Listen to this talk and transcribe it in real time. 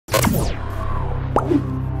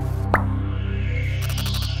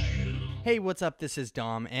Hey, what's up? This is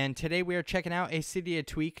Dom, and today we are checking out a Cydia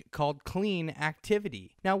tweak called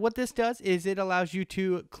CleanActivity. Now, what this does is it allows you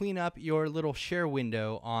to clean up your little share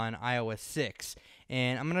window on iOS 6.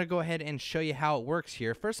 And I'm going to go ahead and show you how it works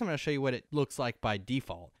here. First, I'm going to show you what it looks like by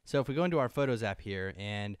default. So if we go into our Photos app here,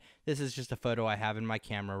 and this is just a photo I have in my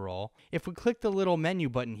camera roll. If we click the little menu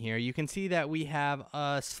button here, you can see that we have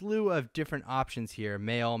a slew of different options here.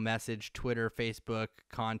 Mail, message, Twitter, Facebook,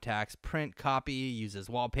 contacts, print, copy, use as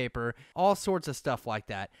wallpaper, all sorts of stuff like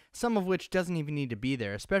that. Some of which doesn't even need to be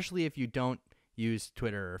there, especially if you don't use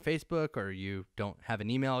Twitter or Facebook, or you don't have an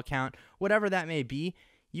email account, whatever that may be.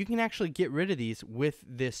 You can actually get rid of these with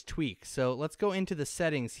this tweak. So let's go into the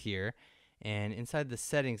settings here. And inside the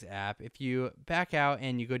settings app, if you back out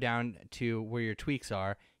and you go down to where your tweaks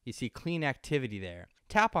are, you see CleanActivity there.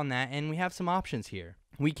 Tap on that and we have some options here.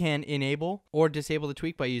 We can enable or disable the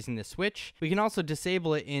tweak by using the switch. We can also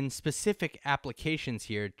disable it in specific applications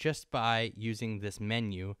here just by using this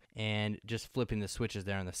menu and just flipping the switches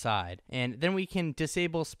there on the side. And then we can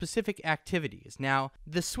disable specific activities. Now,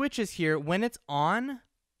 the switches here, when it's on,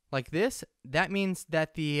 like this, that means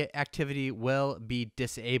that the activity will be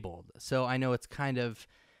disabled. So I know it's kind of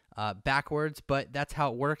backwards, but that's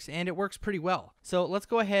how it works, and it works pretty well. So let's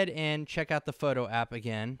go ahead and check out the photo app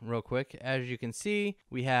again real quick. As you can see,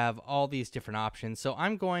 we have all these different options. So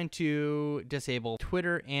I'm going to disable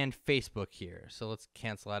Twitter and Facebook here. So let's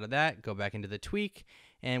cancel out of that, go back into the tweak,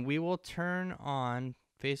 and we will turn on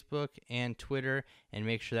Facebook and Twitter and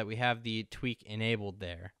make sure that we have the tweak enabled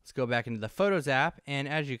there. Let's go back into the Photos app, and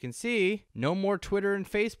as you can see, no more Twitter and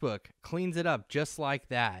Facebook. Cleans it up just like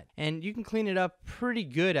that. And you can clean it up pretty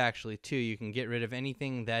good actually too. You can get rid of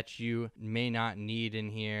anything that you may not need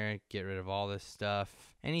in here, get rid of all this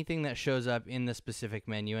stuff, anything that shows up in the specific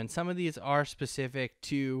menu. And some of these are specific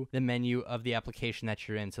to the menu of the application that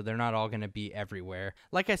you're in, so they're not all going to be everywhere.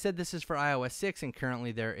 Like I said, this is for iOS 6, and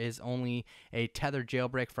currently there is only a tethered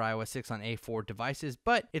jailbreak for iOS 6 on A4 devices,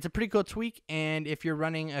 but it's a pretty cool tweak, and if you're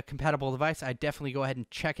running a compatible device, I'd definitely go ahead and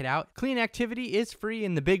check it out. CleanActivity is free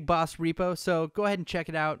in the BigBoss repo, so go ahead and check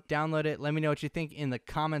it out, download it, let me know what you think in the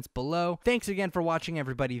comments below. Thanks again for watching,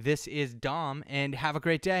 everybody. This is Dom, and have a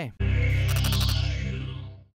great day.